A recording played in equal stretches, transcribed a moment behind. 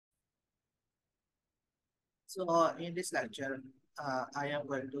So in this lecture, I am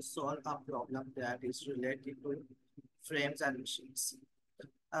going to solve a problem that is related to frames and machines.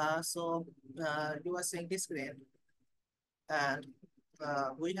 You are seeing this screen, and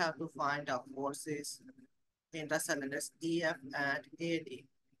we have to find the forces in the cylinders EF and AD.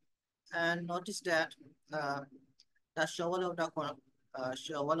 And notice that uh, the shovel of the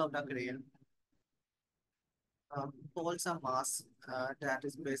crane holds a mass that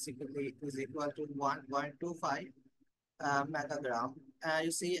is basically is equal to 1.25 megagram.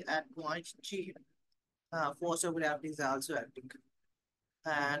 You see at point G, force of gravity is also acting.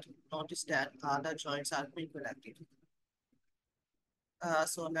 And notice that other joints are being connected.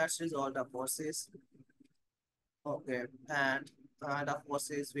 So let's resolve the forces. Okay, and the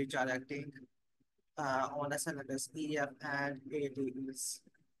forces which are acting on the cylinders EF and AD is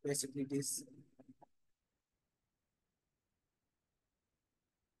basically this.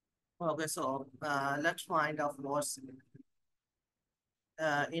 Okay, so let's find the force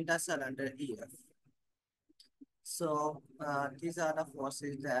in the cylinder EF. So these are the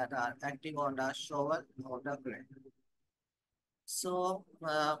forces that are acting on the shovel or the crane. So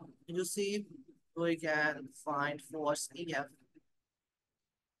you see, we can find force EF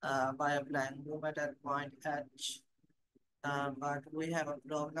by applying movement at point H. But we have a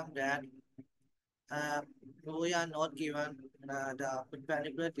problem that uh, we are not given the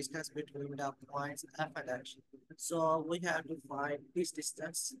perpendicular distance between the points F and H. So we have to find this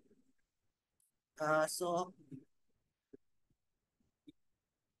distance. Uh, so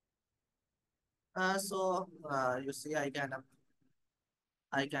you see, I can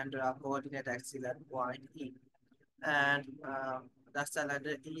draw coordinate axis at point E, and the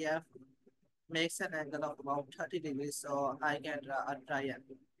cylinder EF makes an angle of about 30 degrees, so I can draw a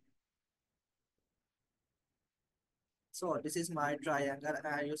triangle. So this is my triangle,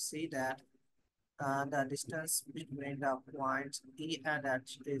 and you see that the distance between the points E and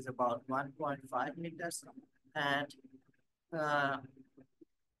H is about 1.5 meters, and uh,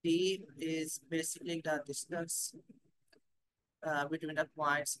 D is basically the distance between the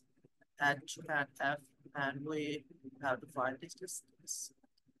points H and F, and we have to find this distance.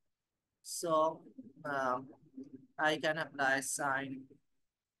 So um, I can apply sine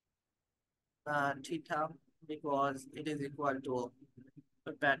theta because it is equal to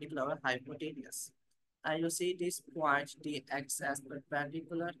perpendicular hypotenuse. And you see this point dx as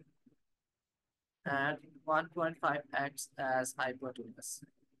perpendicular and 1.5x as hypotenuse.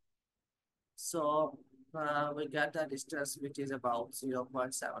 So we get the distance which is about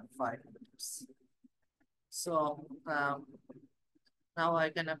 0.75 meters. So now I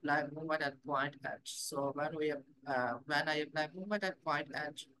can apply movement at point H. So when I apply movement at point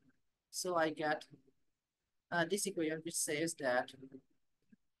H, so I get this equation which says that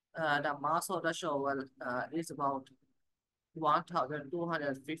the mass of the shovel is about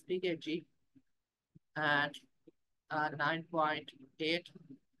 1,250 kg and 9.8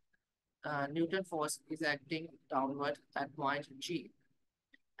 Newton force is acting downward at point G.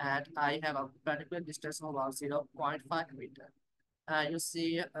 And I have a perpendicular distance of about 0.5 meter. You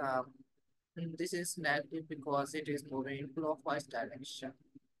see, this is negative because it is moving in clockwise direction.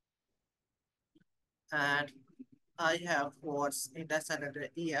 And I have force in the cylinder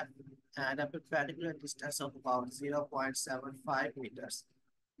EF and a perpendicular distance of about 0.75 meters.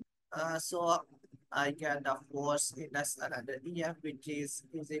 So I get the force in the cylinder EF, which is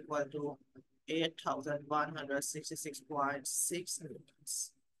equal to 8,166.6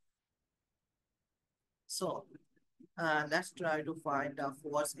 newtons. So let's try to find the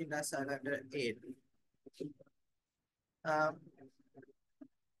force in the cylinder A. Um,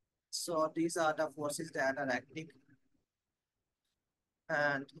 so these are the forces that are acting,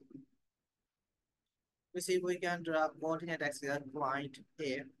 and we see we can draw coordinate axis at point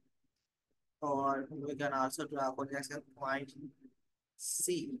A, or we can also draw coordinate axis at point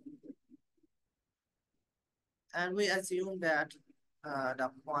C. And we assume that the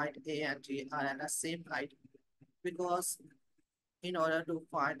point A and G are at the same height because in order to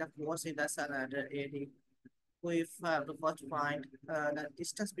find the force in the cylinder AD, we have to first find the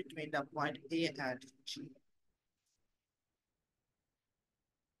distance between the point A and G.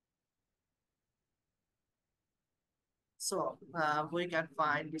 So we can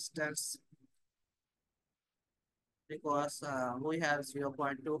find distance because we have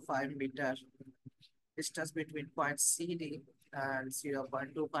 0.25 meter distance between point CD and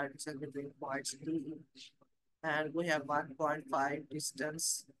 0.25 distance between points D. And we have 1.5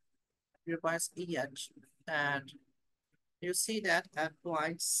 distance between points EH. And you see that at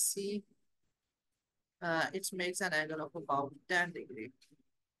point C, it makes an angle of about 10 degrees.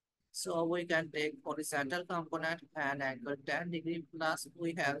 So we can take horizontal component and angle 10 degree plus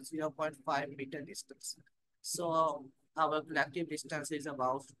we have 0.5 meter distance. So our collective distance is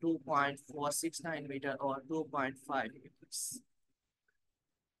about 2.469 meter or 2.5 meters.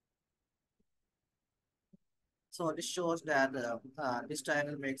 So this shows that this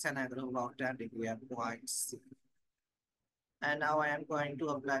triangle makes an angle of about 10 degree at point C. And now I am going to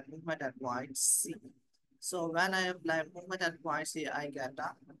apply movement at point C. So when I apply movement at point C, I get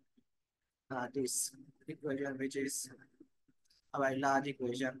this equation, which is a very large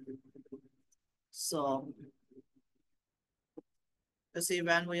equation. So you see,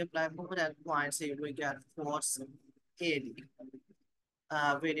 when we apply movement at point C, we get force AD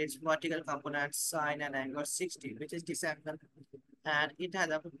with its vertical component sine and angle 60, which is this angle, and it has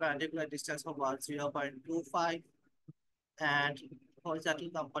a perpendicular distance of about 0.25 and horizontal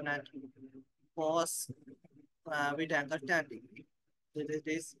component cos with angle 10 degree.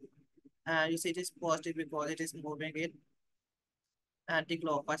 This you see it is positive because it is moving in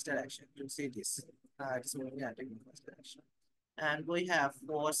anti-clockwise direction. You see this, it is moving in anti-clockwise direction. And we have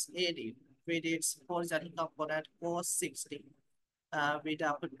force AD with its horizontal component cos 60 with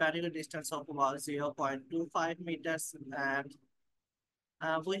a perpendicular distance of about 0.25 meters, and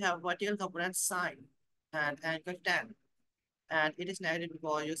we have vertical component sine and angle 10, and it is negative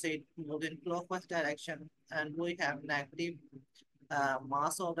because you see it moves in clockwise direction, and we have negative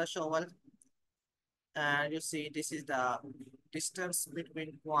mass of the shovel, and you see this is the distance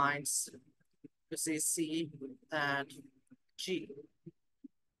between points, you see C and G,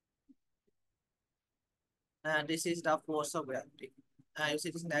 and this is the force of gravity. You see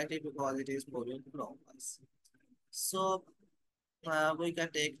it is negative because it is moving clockwise. So we can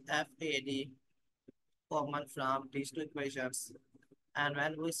take FAD common from these two equations. And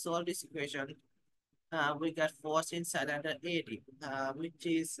when we solve this equation, we get force inside under AD, which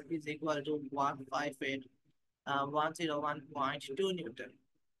is equal to 158, 101.2 Newton.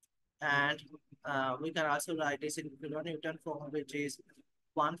 And we can also write this in kilonewton form, which is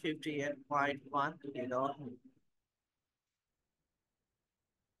 158.1 kilo